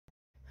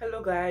Hello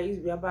guys,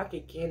 we are back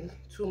again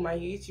to my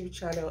YouTube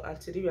channel,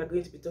 and today we are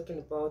going to be talking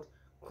about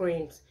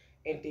creams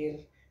and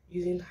then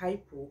using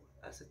Hypo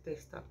as a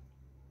tester.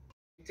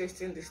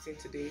 Testing this thing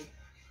today,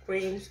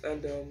 creams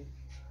and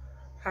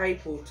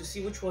Hypo, to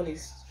see which one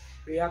is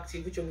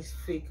reactive, which one is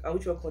fake, and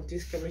which one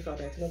contains chemical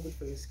that is not good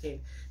for your skin,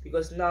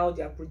 because now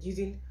they are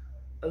producing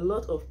a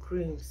lot of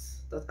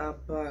creams that are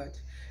bad.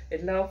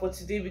 And now for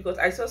today, because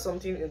I saw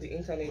something in the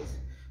internet,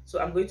 so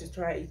I'm going to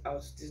try it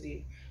out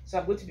today. So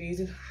I'm going to be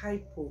using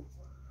Hypo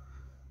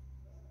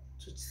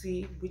to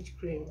see which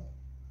cream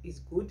is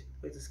good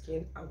for the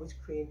skin and which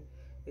cream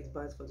is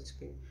bad for the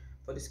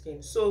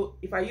skin. So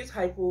if I use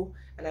Hypo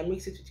and I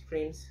mix it with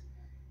creams,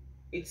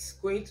 it's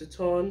going to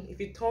turn, if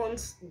it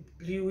turns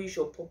bluish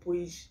or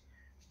purplish,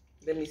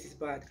 that means it's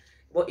bad.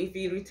 But if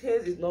it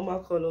retains its normal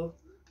color,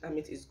 that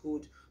means it's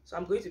good. So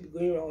I'm going to be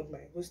going around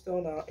my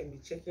hostel now and be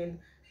checking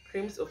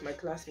creams of my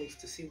classmates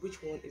to see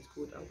which one is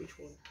good and which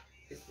one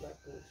is not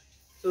good.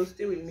 So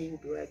stay with me, we'll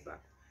be right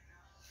back.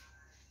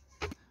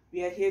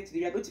 We are here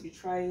today. We are going to be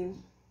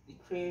trying the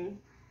cream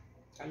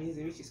I'm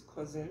using, which is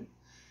cousin,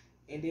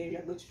 and then we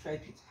are going to try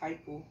it with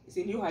Hypo. It's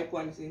a new Hypo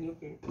and it's a new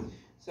cream.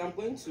 So I'm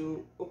going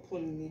to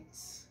open it.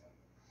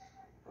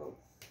 Oh,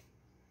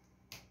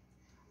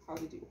 how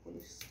did you open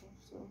this stuff?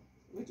 So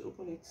I'm going to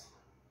open it.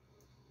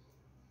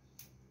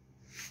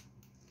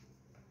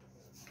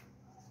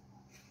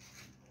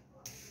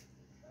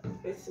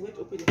 Let's wait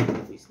to open the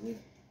Hypo. It's new.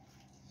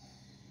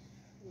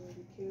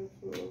 Be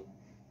careful.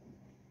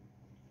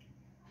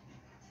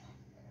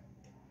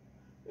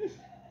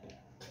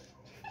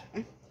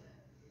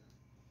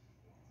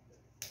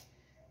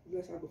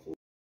 Let's have a full.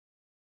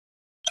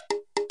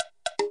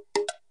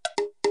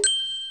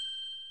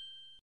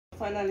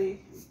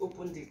 Finally, we've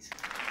opened it.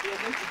 We are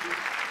going to do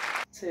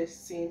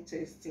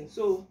testing.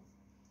 So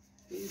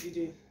this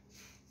video,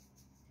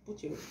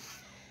 put your.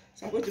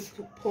 So I'm going to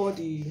pour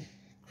the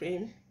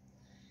cream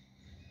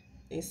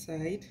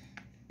inside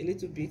a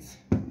little bit,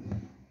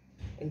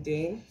 and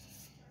then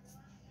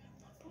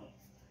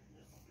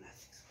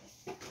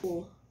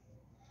pour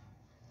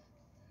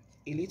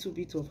a little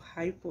bit of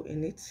Hypo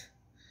in it.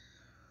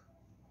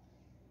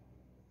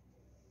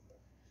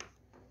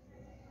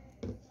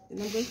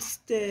 And I'm going to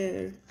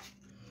stir.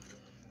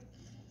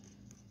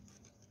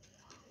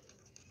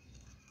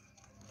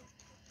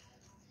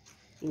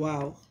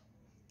 Wow.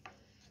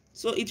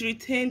 So it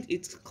retained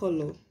its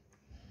color.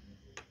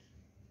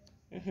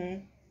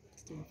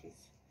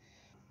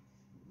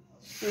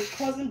 So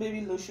cousin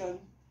baby lotion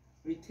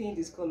retained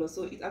its color.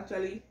 So it's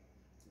actually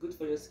good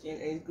for your skin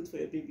and it's good for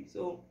your baby.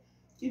 So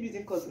keep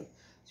using cousin.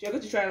 So you're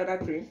going to try another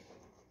cream.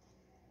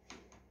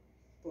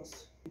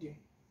 Pause video.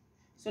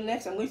 So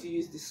next I'm going to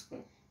use this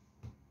cream.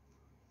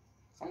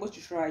 So I'm going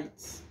to try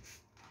it.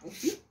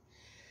 Okay.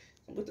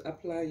 I'm going to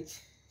apply it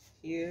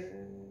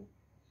here.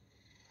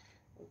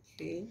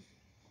 Okay.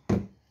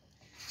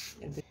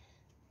 And then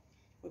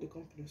for the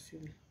company,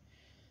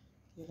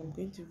 then I'm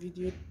going to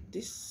video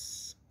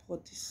this, pour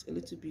this a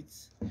little bit.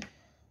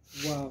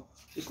 Wow,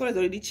 the color is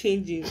already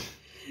changing.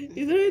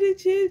 It's already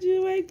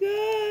changing. My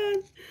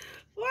God,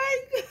 my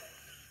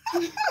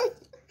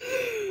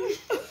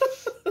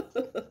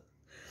God.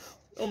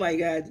 Oh my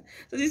God.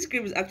 So this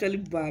cream is actually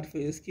bad for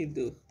your skin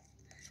though.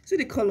 See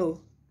the color,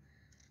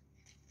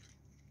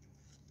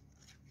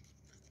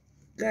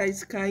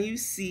 guys. Can you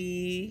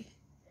see?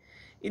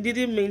 It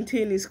didn't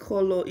maintain its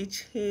color. It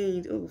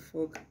changed. Oh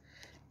fuck.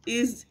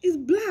 It's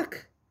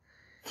black.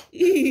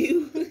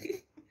 Ew.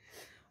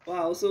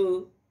 Wow.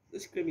 So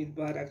this cream is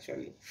bad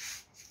actually.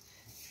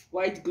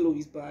 White glow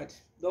is bad.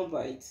 Don't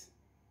buy it.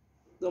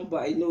 Don't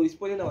buy it. No, it's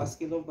spoiling our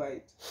skin. Don't buy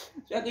it.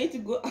 So we are going to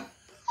go.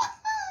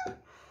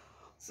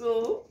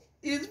 So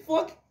it's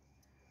fuck.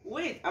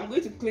 Wait, I'm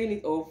going to clean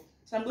it off.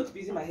 So I'm going to be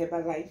using my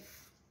Herbalife.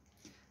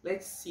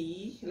 Let's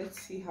see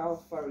how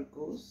far it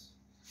goes.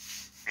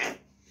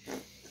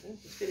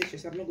 It's finished,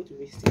 so I'm not going to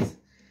waste it.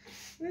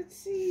 Let's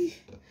see.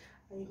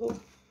 I hope.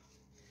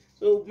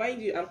 So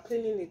mind you, I'm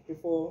cleaning it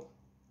before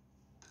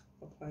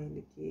applying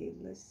the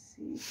game. Let's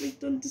see. Please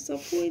don't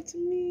disappoint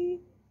me.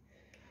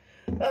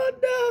 Oh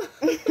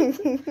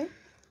no.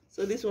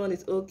 So this one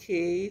is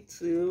okay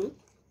too.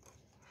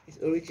 It's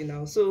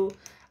original. So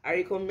I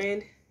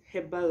recommend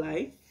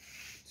Herbalife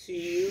to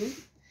you,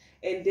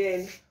 and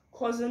then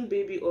cousin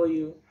baby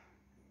oil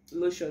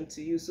lotion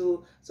to you.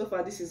 So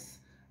far this is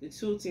the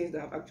two things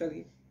that have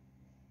actually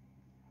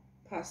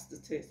passed the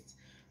test.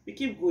 We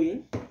keep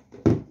going.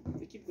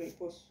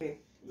 Pause.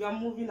 We are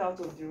moving out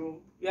of the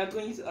room. We are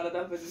going to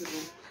another person's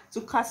room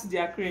to cast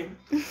their cream,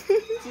 to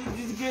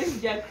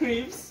disgrace their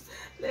creams.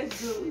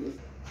 Let's go.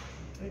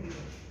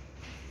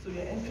 So we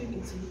are entering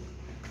into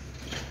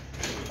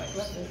my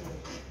class room.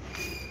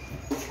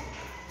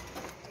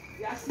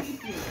 They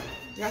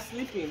are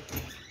sleeping.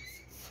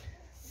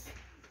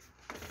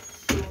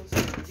 So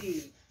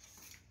today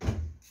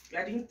we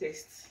are doing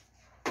tests.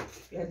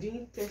 We are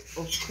doing tests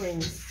of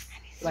creams,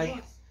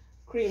 like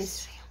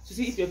creams, to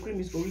see if your cream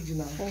is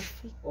original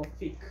or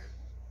fake.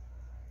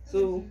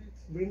 So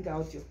bring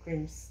out your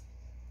creams,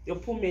 your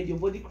pomade, your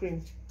body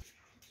cream.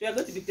 we are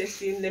going to be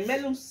testing the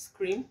melon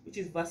cream, which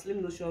is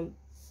Vaseline lotion,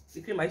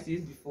 the cream I used to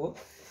use before,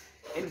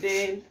 and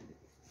then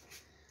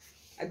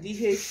a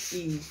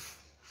DHE.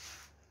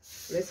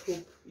 Let's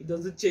hope it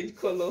doesn't change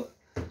color.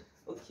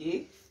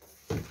 Okay.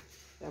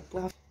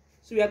 So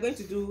we are going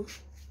to do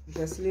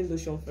Vaseline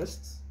lotion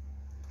first.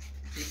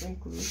 So I'm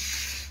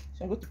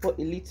going to pour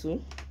a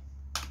little,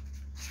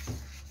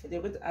 and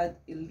then we're going to add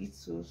a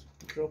little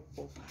drop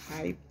of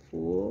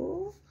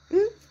Hypo.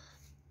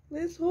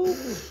 Let's hope.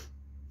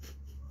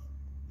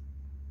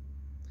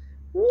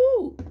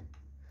 Woo!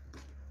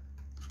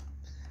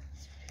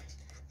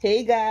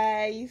 Hey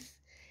guys,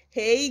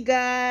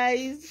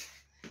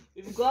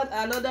 we've got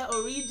another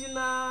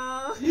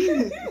original.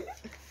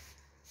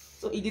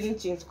 So it didn't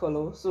change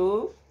color.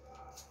 So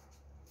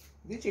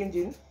is it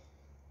changing?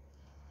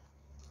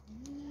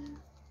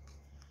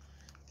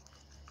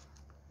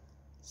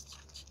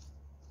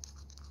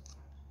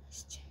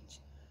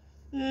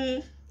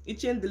 It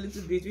changed a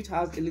little bit, which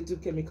has a little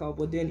chemical,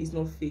 but then it's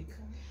not fake.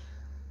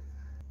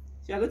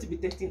 So we are going to be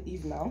testing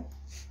Eve now.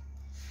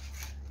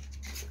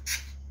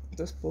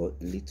 Just pour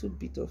a little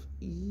bit of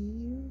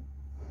Eve.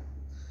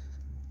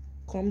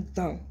 Calm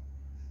down.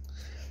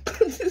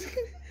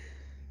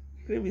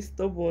 Cream is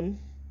stubborn.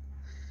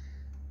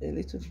 A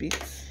little bit.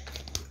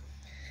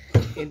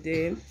 And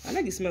then I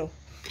like the smell.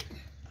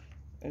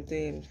 And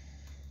then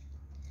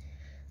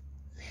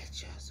let's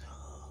just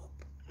hope.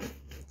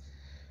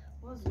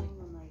 What's going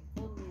on? I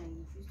told me and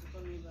you refused to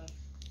call me back.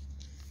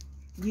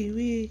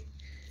 Yui,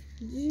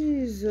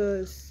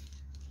 Jesus.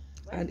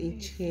 And it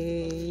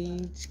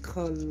changed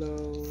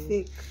color.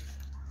 Fake.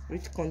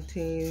 Which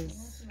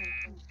contains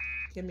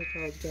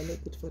chemicals that are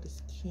not good for the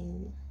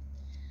skin.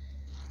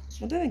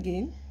 But then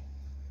again,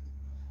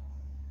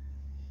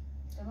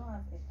 I don't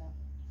have better.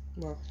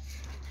 wow.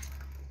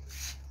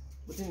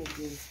 But then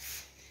again,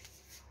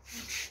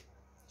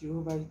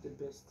 Jehovah is the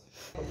best.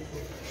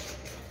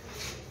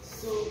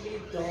 So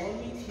we're done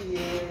with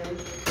here.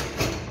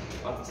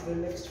 Up to the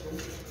next one.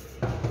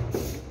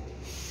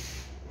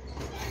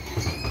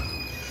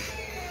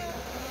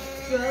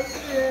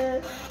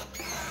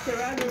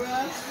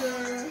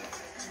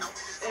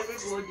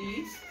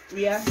 Everybody,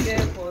 we are here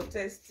for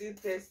testing.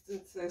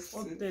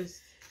 What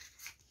test?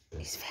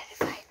 It's very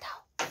vital.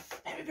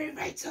 Very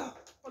vital.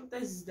 What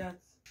test is that?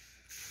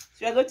 So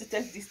we are going to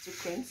test these two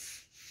creams.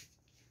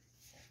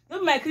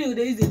 Don't my cream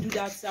they do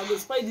that. I will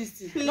spoil this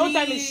thing. No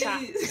time is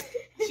sharp.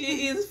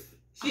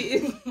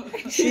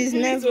 She's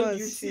nervous. So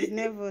She's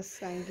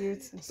nervous and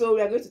guilty. So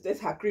we are going to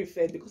test her cream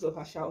first because of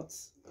her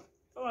shouts.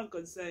 No one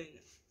concern.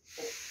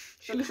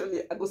 Surely,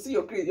 I go see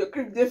your cream. Your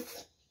cream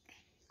diff.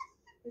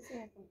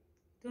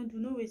 Don't do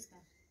no waste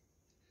time.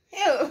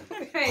 Ew.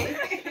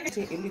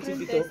 Take a little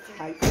bit of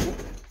Hypo.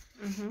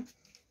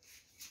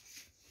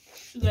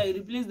 Sugar, you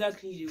replace that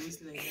cream you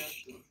waste like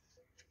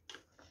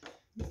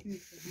that.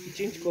 You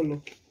change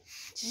color.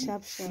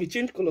 Sharp. You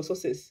change color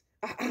sources.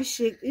 You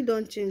shake. You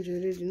don't change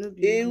already. No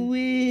be.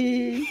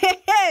 Away.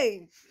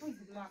 Hey. What's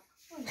the black?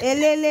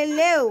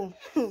 Eleleleo.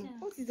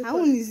 That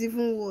one is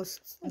even worse.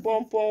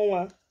 Pom.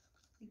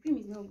 The cream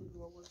is not good.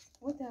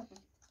 What happened?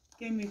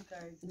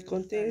 Chemicals. It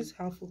contains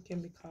harmful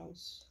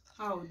chemicals,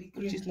 How? The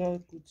cream. which is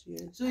not good.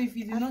 Yeah. So if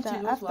you do not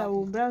change, what After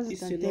we'll browse it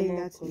It's a and tell you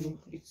normal that. color.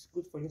 It's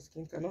good for your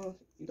skin.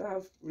 You don't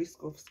have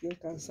risk of skin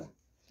cancer.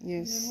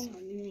 Yes.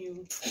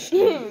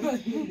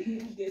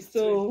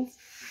 So,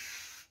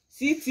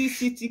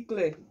 CT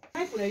clear.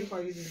 Hypo are you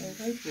for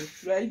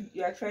using?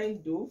 You are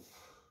trying Dove.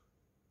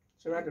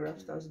 Gerard the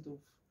Rapstars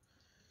Dove.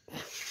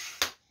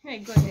 Hey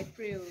God, I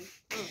pray.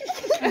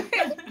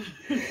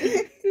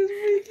 It's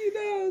freaking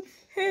out.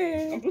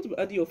 Hey. I'm going to be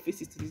adding your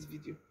faces to this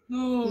video.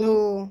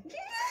 No.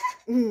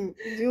 Do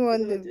you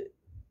want them?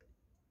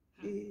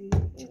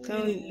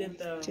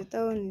 Later.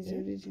 Cheta one is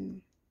original.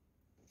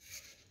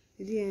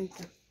 Did he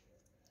enter?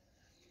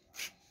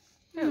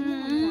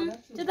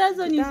 Cheta's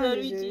one is Cheta one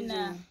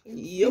original.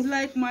 Yep. It's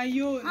like my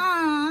own.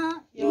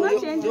 No,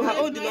 not changing. her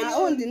own did Her not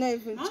own did not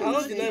even change. Her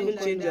own did not even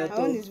change at Her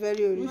own all. is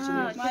very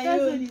original. My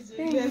own is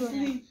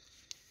original.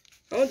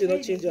 Her own did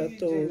not change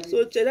at all.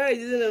 So Gerard is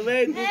using a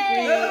very good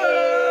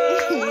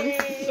cream.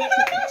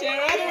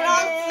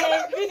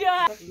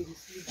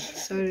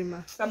 Sorry,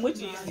 ma. So I'm going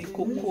to use the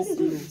Cocoa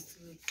Glow.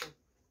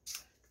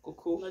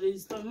 Cocoa. No, there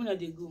is time when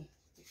they go.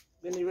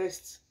 Then the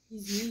rest.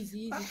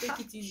 Easy. Take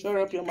it easy. Shut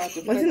up your mouth.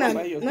 Nothing.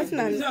 I've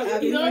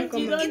You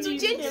don't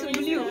change to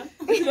blue.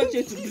 It's not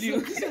change to blue.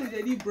 This is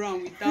already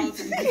brown without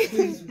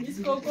It's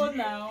cocoa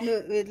now.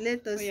 No, wait,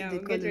 let us see yeah, the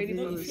we'll get color. ready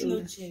for video. It's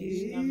not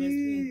change. I'm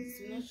explaining. It's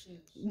not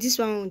change. This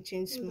one won't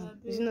change small.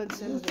 It's not the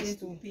same as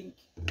this one. pink.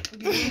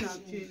 Okay, now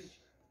change.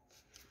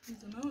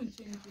 It's my own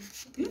change.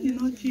 You did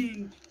not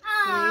change.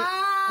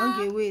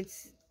 Okay, wait.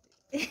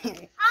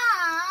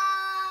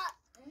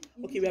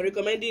 Okay, we are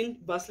recommending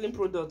Vaseline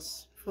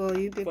products For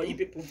you for you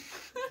people. people.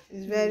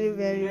 It's very,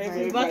 very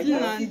Very vital.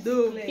 Vaseline and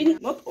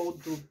Dove. Not all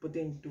Dove, but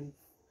then Dove.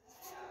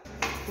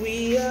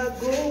 We are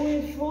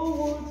going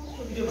forward.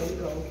 We are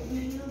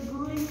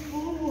going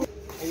forward.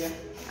 Yeah.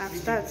 I've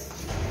started.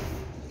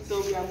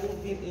 So we are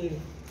moving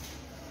in.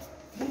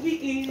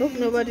 Moving Hope in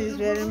nobody to is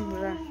the wearing bra.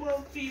 room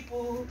of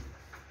people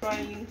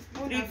trying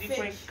three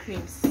different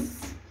creams.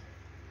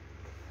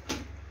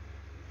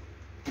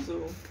 So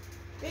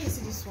Where you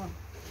see this one?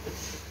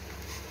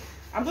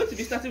 I'm going to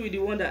be starting with the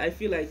one that I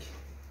feel like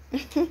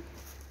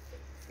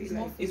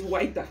is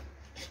whiter.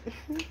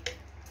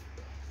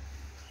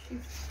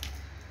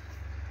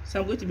 So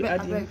I'm going to be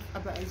adding.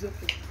 It's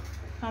okay.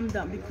 Calm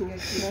down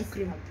because you want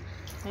cream.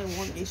 I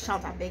want a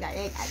shout. I beg.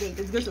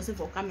 It's going to say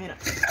for camera.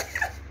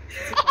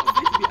 I'm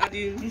going to be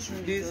adding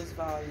this.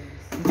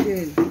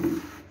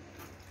 Then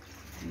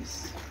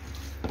this.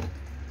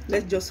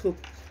 Let's just hope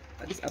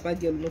that this Abba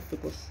girl will not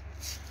focus.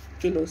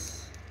 Kill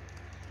us.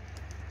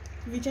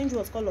 If you change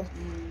what color?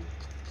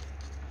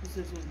 This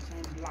is one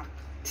time black.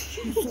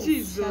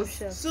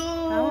 Jesus.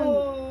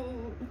 So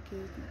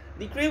Okay.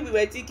 the cream we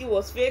were thinking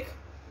was fake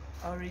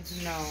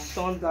Original.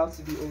 turned out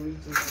to be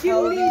original.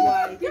 Healthy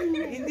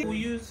white. We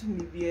use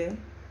Nivea.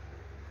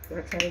 We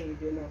are trying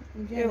Nivea now.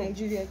 If you're in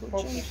Nigeria,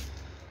 go change.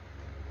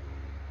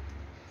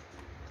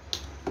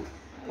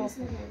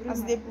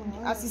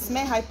 As it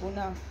smell hypo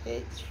now.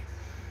 Hey.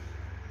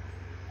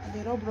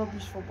 They rub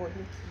rubbish for body.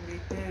 They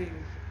tell you.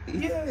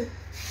 Yeah.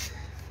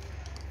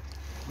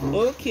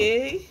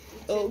 Okay.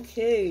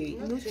 Okay.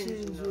 No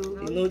change.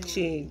 No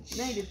change.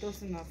 Now the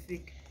person are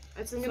fake.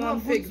 I think So I'm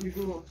fake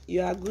before.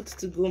 You are good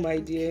to go, my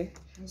dear.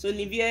 So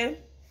Nivea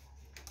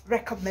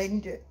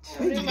Recommended.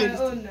 bring my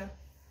own now.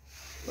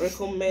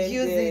 recommended.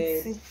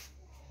 Use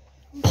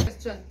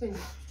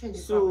it.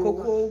 So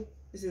Cocoa.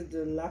 this is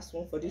the last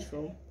one for this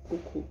room.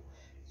 Cocoa.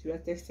 So we are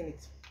testing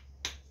it.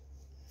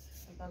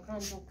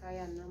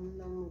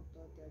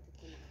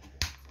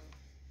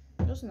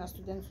 Just in a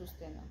student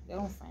hostel now. They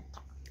don't find.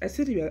 I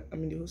said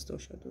I'm in the hostel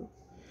shadow.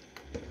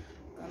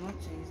 Cannot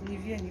change.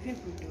 Nivea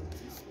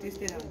product.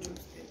 Tasted and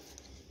trusted.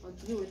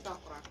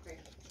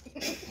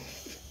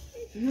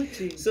 No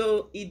change.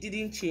 So it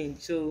didn't change.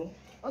 So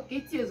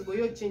Okay, tears go,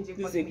 you change it.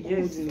 this is a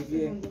good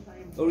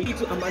Nivea. Already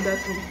to Amanda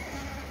too.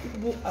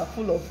 People are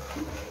full of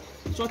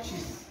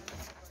churches.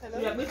 So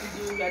we are going to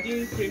do. We are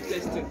doing cream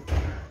testing.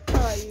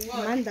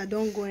 Amanda,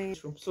 don't go in.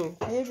 So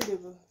Are you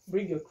available?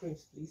 bring your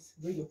creams, please.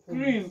 Bring your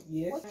Cream?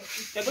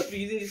 Yes. We're going to be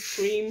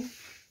using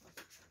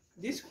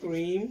this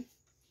cream,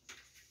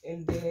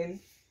 and then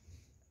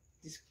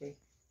this cream.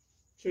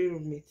 3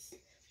 roommates.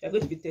 We're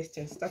going to be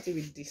testing, starting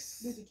with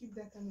this. Keep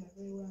that camera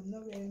very well. I'm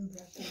not wearing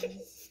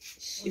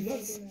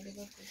bracelets.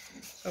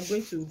 I'm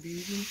going to be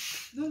using.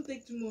 Don't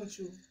take too much.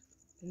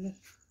 No,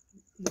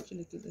 not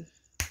you today.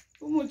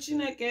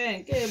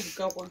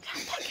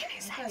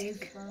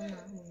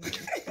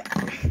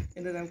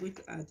 And then I'm going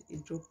to add a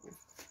drop of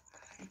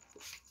Hypo.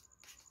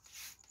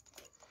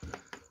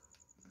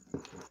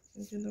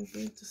 And then I'm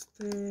going to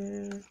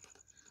stir.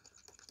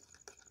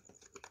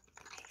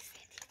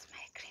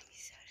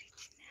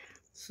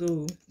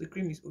 So the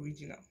cream is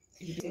original.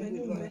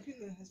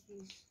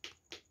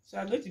 So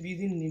I'm going to be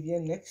using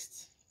Nivea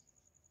next.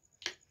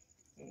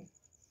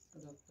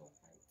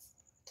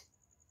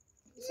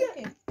 It's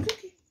okay.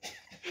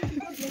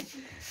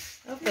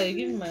 After you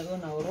give me my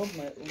own, I'll rub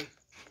my own.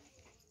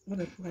 What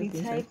I put It's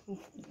inside? Hypo.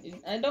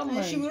 I don't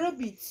And she mind. will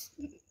rub it.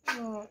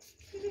 Oh.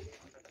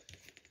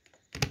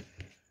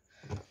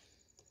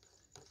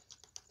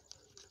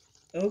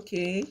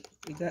 Okay,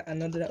 we got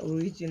another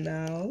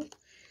original.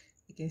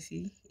 You can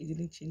see it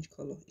didn't change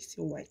color, it's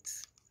still white.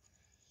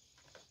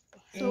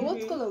 So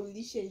what color will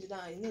it change now?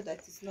 I know that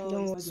it's not.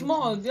 No.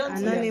 Small,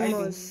 just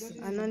Anonymous.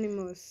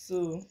 Anonymous.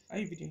 So how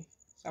you be doing?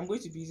 So I'm going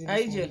to be using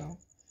Hi, this Jay. one now.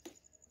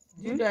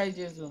 You die,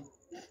 Jason.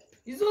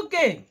 It's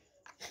okay.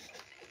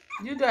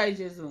 You die,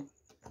 Jason.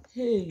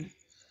 Hey,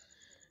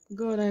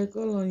 God, I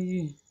call on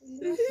you.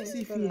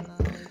 See fear.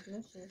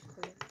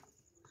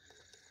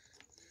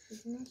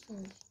 It's not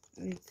change.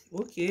 Wait,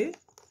 okay.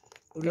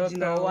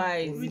 Dr.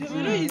 White. We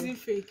original. don't use it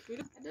fake. We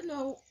don't. I don't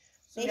know.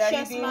 So we are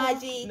Nature's using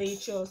magic.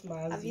 Nature's I've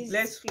magic. used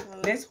Let's this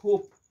before. let's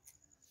hope.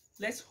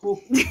 Let's hope.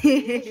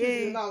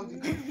 This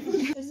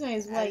one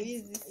is white.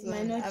 It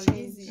might not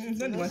change. It's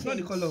not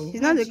the color.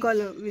 It's not the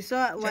color. We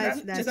saw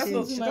white that That's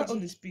changed. not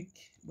only speak,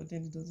 but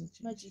then it doesn't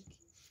change. Magic.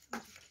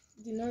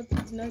 Did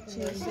not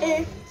change.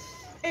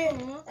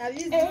 I've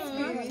used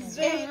It's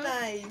very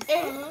nice.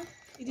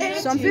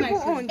 Some people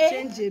won't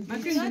change it.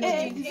 Some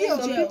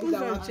Some people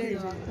don't change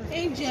it.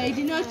 Angel, it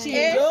did not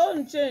change.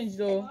 Don't change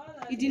though.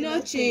 It did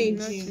not change.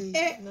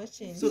 No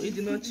change. So it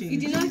did not change. It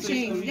did not So it's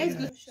change. Let's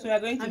original. go. So we are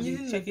going to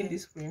be checking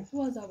this cream.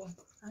 What's that one?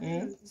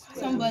 Mm.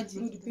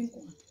 Somebody.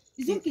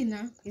 It's okay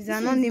now. It's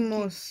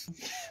anonymous.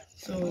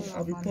 So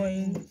I'll be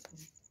pouring.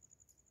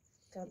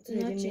 It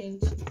did not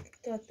change.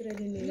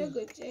 It no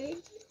go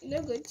change. It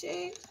no go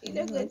change. It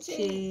no go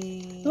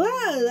change. Wow,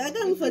 I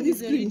don't for this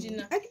cream.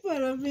 I keep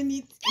on rubbing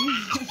it.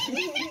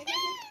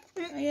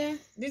 Yeah.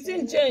 The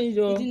thing changed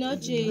though. It did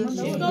not change.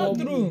 It's not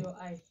true.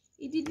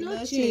 It did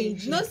not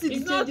change. No,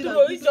 It's not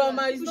true. It's on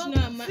my. It's Push not.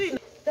 now, ma.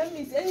 That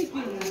means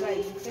anything is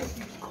right.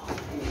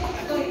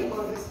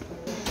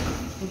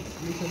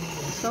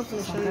 Stop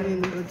mentioning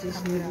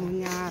anybody's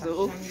name.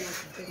 So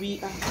we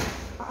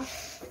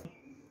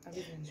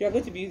are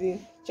going to be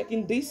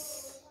checking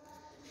this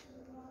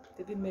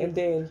and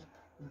then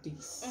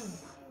this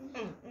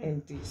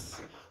and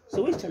this.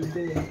 So which I'm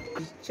doing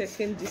is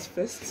checking this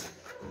first.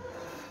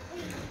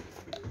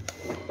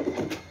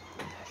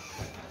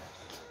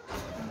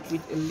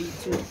 With a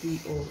little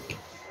bit of.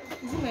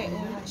 Is it my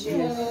own? Yes.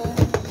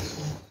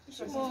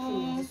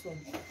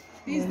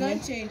 Please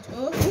don't change.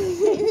 Oh.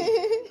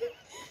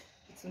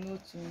 It's no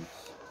change.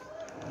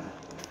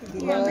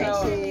 Yeah, my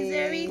phone is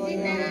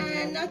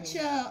original. Not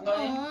sure.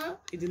 Oh.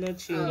 It did not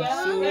change.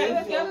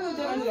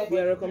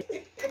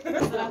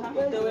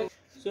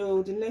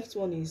 So the next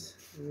one is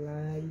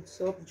lights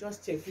up.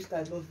 Just check if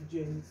I love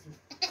video anything.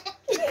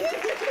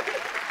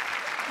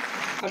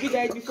 Have you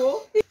died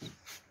before?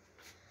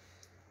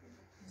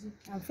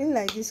 I feel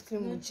like this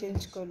cream will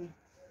change color.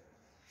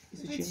 It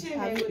will change.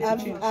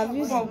 I've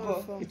used it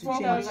before. It will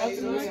change. I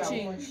feel like it will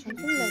change.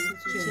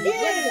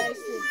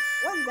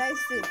 What did I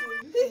say?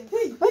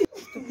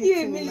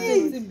 Yeah,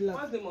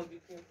 what's the name of the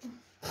cream?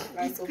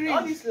 It's cream.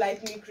 All this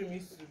lightning cream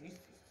is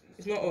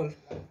it's not all.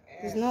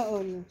 It's not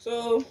all.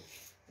 So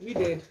we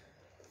did.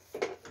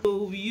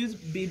 So we use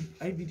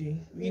IBD.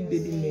 We use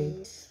baby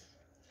mint.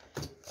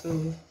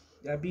 So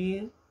they are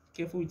being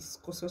careful with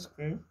Scotus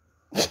cream.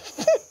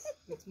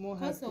 It's more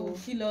Because I Hypo. will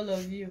kill all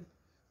of you.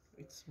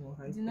 It's more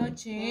high. Did not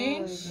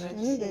change. I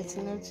know that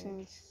it not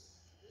change.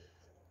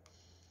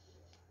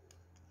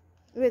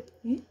 Wait.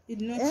 It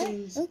did not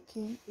change.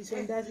 Okay. It's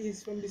from that.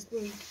 It's from the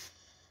spoon.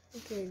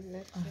 Okay.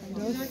 I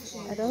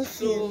I don't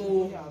see it.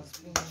 So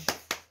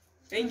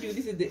thank you.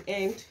 This is the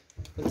end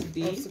for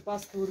today. Super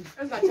story.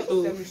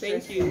 So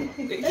thank you.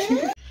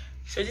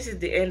 So this is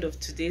the end of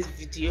today's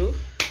video.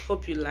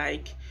 Hope you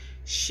like,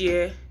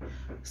 share,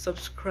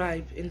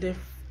 subscribe, and then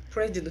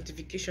press the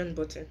notification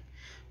button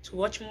to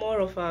watch more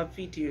of our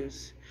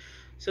videos.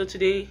 So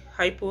today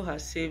Hypo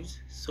has saved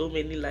so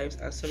many lives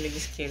and so many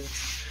skins.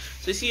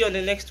 So see you on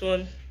the next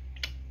one.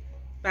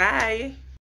 Bye.